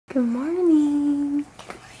Good morning.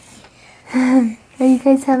 Are you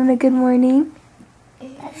guys having a good morning?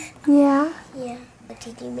 Yeah? Yeah.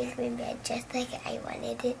 Did you make my bed just like I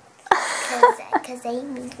wanted it? Because I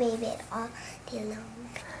make my bed all day long.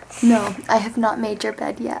 No, I have not made your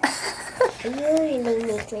bed yet. You usually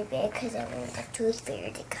make my bed because I want the tooth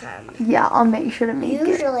fairy to come. Yeah, I'll make sure to make it.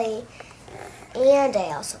 Usually. And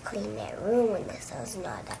I also clean my room when the sun's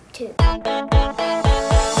not up too.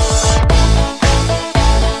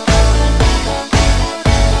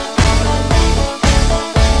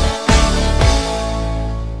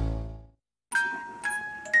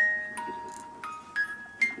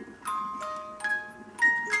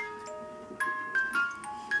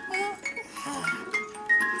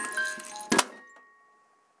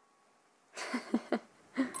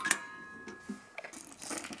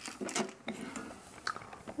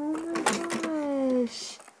 Oh my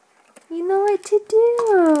gosh. You know what to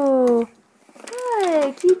do.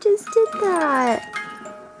 Look, you just did that.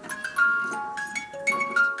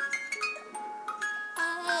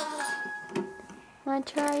 Wanna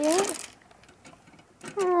try it?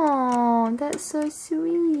 Oh, that's so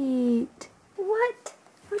sweet. What?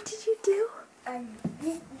 What did you do?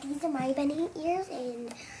 These are my bunny ears,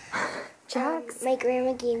 and Jax? my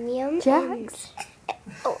grandma gave me them. Jax?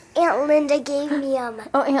 Oh, Aunt Linda gave me them.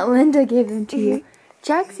 Oh, Aunt Linda gave them to you.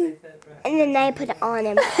 Jackson? And then I put it on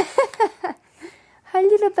him. Hi,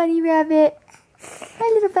 little bunny rabbit. Hi,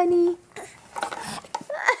 little bunny.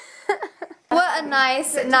 What a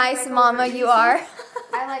nice mama you are.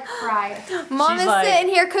 I like fried. Mama's like, sitting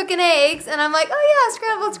here cooking eggs, and I'm like, oh yeah,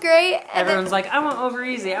 scrambled's great. And everyone's like, I want over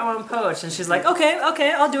easy, I want poached, and she's like, okay, I'll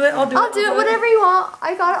do it, I'll do it, whatever you want.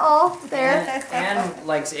 I got it all there. And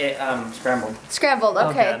likes it scrambled. Scrambled,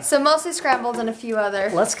 okay. Okay. So mostly scrambled and a few other.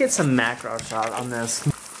 Let's get some macro shot on this.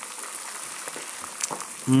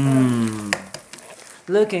 Mmm.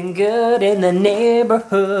 Looking good in the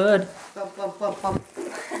neighborhood.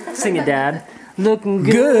 Sing it, Dad. Looking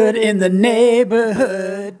good in the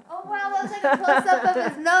neighborhood. Oh wow, that was like a close-up of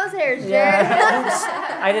his nose hairs, Jared. Yeah. Oops.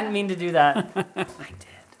 I didn't mean to do that. I did.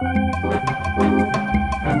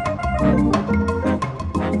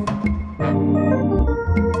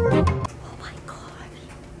 Oh my god.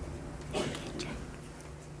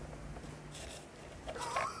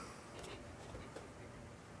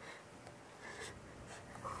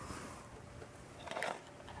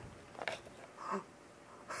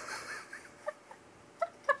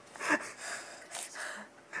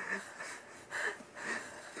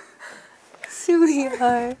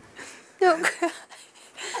 Sweetheart, don't cry.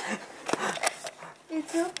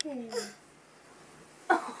 It's okay.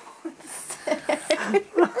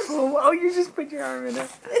 Oh, you just put your arm in it.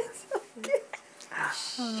 It's okay.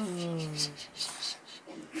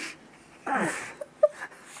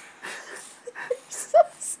 So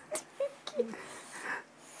stinky.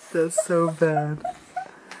 That's so bad.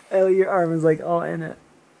 Ellie, your arm is like all in it.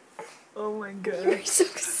 Oh my god. You're so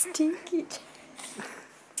stinky.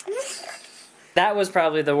 That was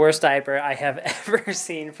probably the worst diaper I have ever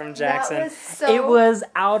seen from Jackson. That was so it was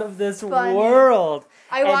out of this funny. world.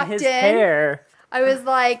 I walked and his in. hair. I was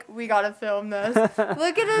like, we gotta film this. Look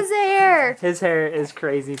at his hair. His hair is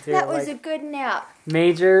crazy too. That was like, a good nap.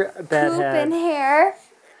 major Poop bedhead. and hair.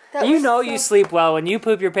 That You was know so you sleep well when you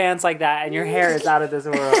poop your pants like that and your hair is out of this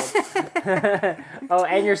world. Oh,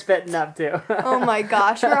 and you're spitting up too. Oh my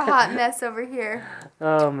gosh, we're a hot mess over here.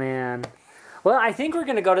 Oh man. Well, I think we're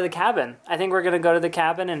gonna go to the cabin. I think we're gonna go to the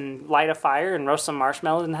cabin and light a fire and roast some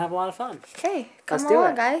marshmallows and have a lot of fun. Okay, come Let's do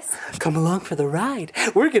along, it. guys. Come along for the ride.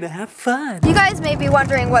 We're gonna have fun. You guys may be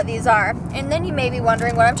wondering what these are, and then you may be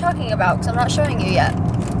wondering what I'm talking about, because I'm not showing you yet.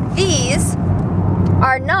 These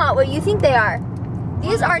are not what you think they are.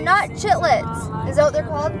 These are not chitlets. Is that what they're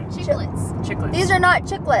called? Chiclets. Chiclets. These are not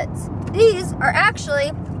chiclets. These are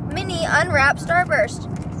actually mini unwrapped Starburst.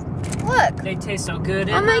 Look. They taste so good.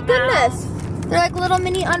 Oh my goodness. They're like little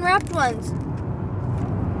mini unwrapped ones.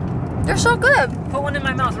 They're so good. Put one in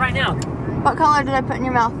my mouth right now. What color did I put in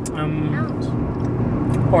your mouth?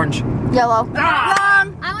 Orange. Yellow. Ah!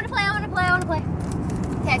 Wrong. I want to play.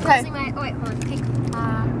 Okay, closing my. Oh wait, hold on. Pink.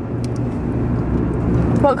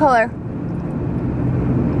 What color?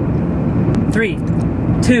 3, 2.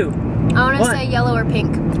 I want to What? say yellow or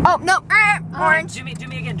pink. Oh, no. Orange. Do me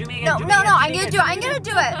again. No, I'm gonna do it. I'm gonna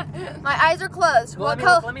do it. My eyes are closed. Well, What let me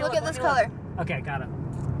color? look, let me Look look, at this let me color. Okay, got it.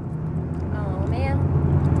 Oh man,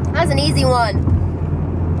 that's an easy one.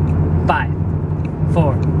 5,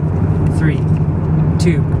 4, 3,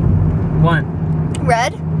 2, 1.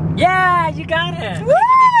 Red. Yeah, you got it. Woo!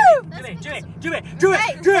 Do it.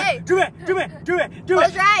 Hey. Do it. Close your eyes. Do it. Do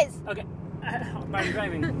it. Okay. I'm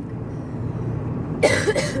driving.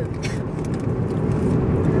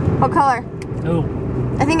 What color?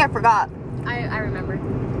 Ooh, I think I forgot. I remember.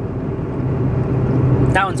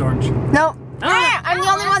 that one's orange. Nope. Ah! I'm the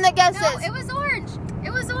only one that guesses. No, it was orange.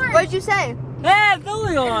 It was orange. What did you say? Yeah, it's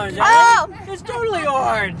totally orange. Oh! It's totally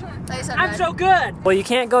orange. Oh, you said I'm red. so good. Well, you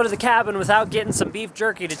can't go to the cabin without getting some beef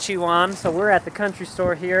jerky to chew on. So we're at the country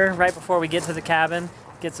store here right before we get to the cabin.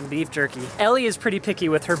 Get some beef jerky. Ellie is pretty picky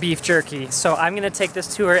with her beef jerky, so I'm gonna take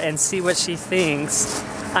this to her and see what she thinks.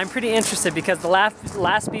 I'm pretty interested because the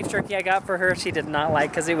last beef jerky I got for her, she did not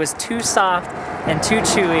like because it was too soft and too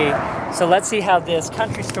chewy. So let's see how this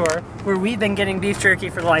country store, where we've been getting beef jerky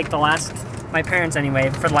for like the last, my parents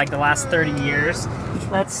anyway, for like the last 30 years.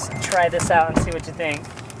 Let's try this out and see what you think.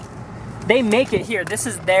 They make it here. This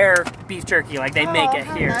is their beef jerky, like they make it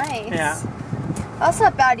how here. Nice. Yeah. That's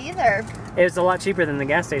not bad either. It was a lot cheaper than the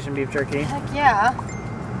gas station beef jerky. Heck yeah.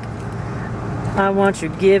 I want you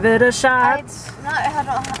to give it a shot.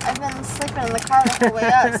 I've been sleeping in the car the whole way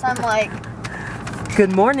up, so I'm like,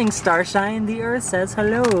 Good morning, Starshine. The earth says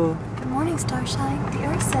hello. good morning, Starshine. The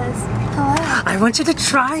earth says hello. I want you to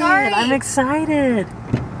try Sorry. it. I'm excited.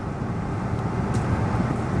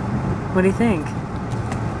 What do you think?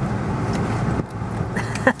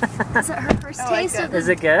 Is it her first I like taste it. of the Is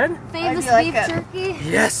it good? famous I do like beef it. jerky?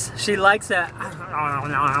 Yes, she likes it.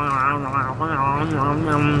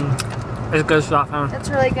 It's good stuff, huh? It's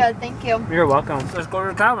really good. Thank you. You're welcome. Let's go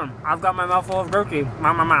to the cabin. I've got my mouth full of jerky.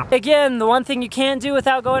 Again, the one thing you can't do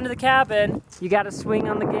without going to the cabin, you gotta swing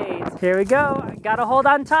on the gate. Here we go. Gotta hold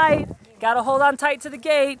on tight. Gotta hold on tight to the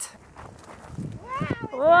gate.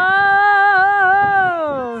 Whoa!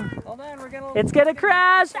 Hold on, we're gonna. It's gonna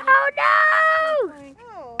crash. Oh no!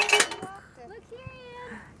 Look here,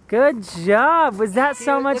 Ann. Good job. Was that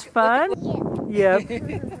so much fun? Yep.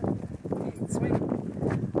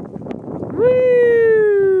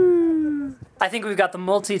 Woo! I think we've got the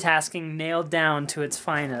multitasking nailed down to its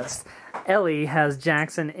finest. Ellie has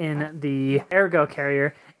Jackson in the ergo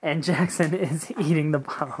carrier, and Jackson is eating the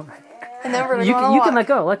bottle. And then we're gonna You, go on a you walk. can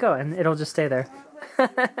let go, and it'll just stay there.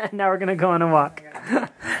 Now we're gonna go on a walk.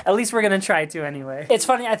 At least we're gonna try to anyway. It's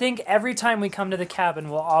funny, I think every time we come to the cabin,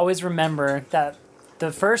 we'll always remember that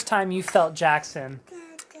the first time you felt Jackson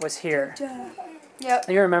was here. Yep.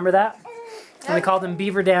 You remember that? And we called him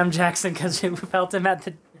Beaver Dam Jackson because you felt him at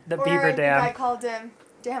the Or beaver I think I dam. called him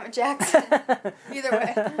Damn it, Jackson. Either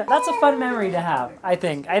way. That's a fun memory to have, I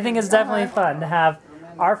think. I think it's definitely fun to have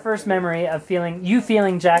our first memory of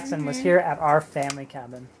feeling Jackson was here at our family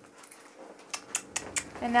cabin.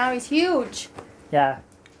 And now he's huge. Yeah.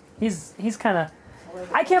 He's kind of...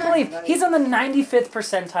 I can't believe he's on the 95th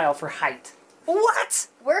percentile for height. What?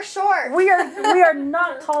 We're short. We are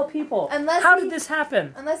not tall people. Unless How he- did this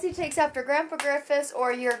happen? Unless he takes after Grandpa Griffiths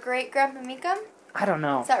or your great Grandpa Mecham. I don't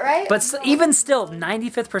know. Is that right? But even still,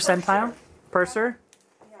 95th percentile? Purser?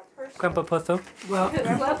 Grandpa Putho? Well,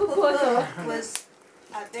 Grandpa Putho was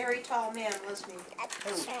a very tall man, wasn't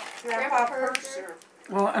he? Grandpa Purser.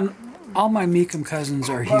 Well, and all my Mecham cousins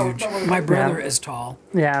are huge. My brother is tall.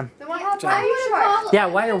 Yeah. Then why are you short? Yeah,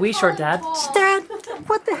 why are we short, Dad? Dad,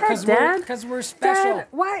 what the heck, Dad? Because we're special. Dad,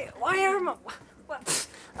 why are... What?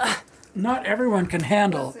 Not everyone can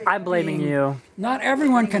handle. I'm blaming you. Not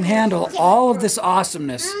everyone can handle all of this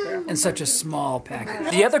awesomeness in such a small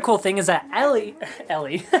package. The other cool thing is that Ellie,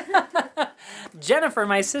 Jennifer,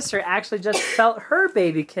 my sister, actually just felt her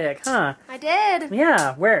baby kick, huh? I did.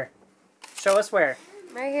 Yeah, where? Show us where.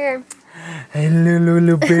 Right here. Hello,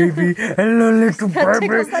 little baby. Hello, little baby.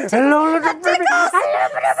 Hello, little baby.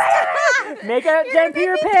 Make Jen pee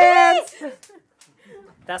her pants.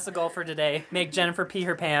 That's the goal for today. Make Jennifer pee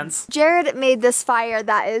her pants. Jared made this fire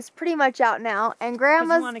that is pretty much out now, and Because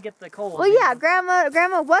Grandma's. you want to get the coals. Well, yeah,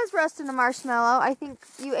 Grandma was roasting a marshmallow. I think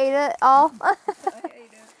you ate it all.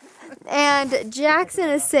 And Jackson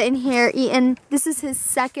is sitting here eating. This is his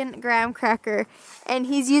second graham cracker, and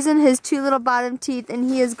he's using his two little bottom teeth, and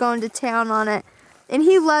he is going to town on it, and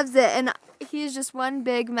he loves it. And he is just one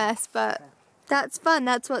big mess, but that's fun.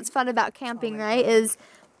 That's what's fun about camping, right? Is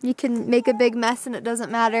you can make a big mess and it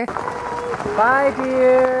doesn't matter. Bye,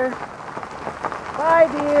 dear. Bye,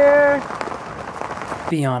 dear.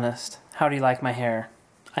 Be honest. How do you like my hair?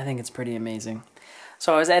 I think it's pretty amazing.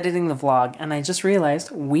 So I was editing the vlog and I just realized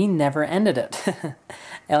we never ended it.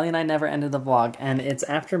 Ellie and I never ended the vlog, and it's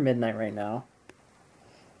after midnight right now.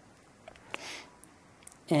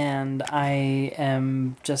 And I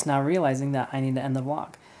am just now realizing that I need to end the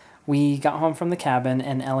vlog. We got home from the cabin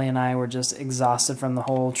and Ellie and I were just exhausted from the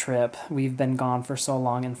whole trip. We've been gone for so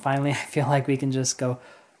long, and finally I feel like we can just go,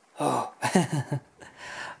 oh.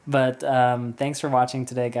 But thanks for watching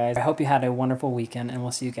today, guys. I hope you had a wonderful weekend, and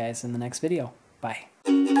we'll see you guys in the next video. Bye.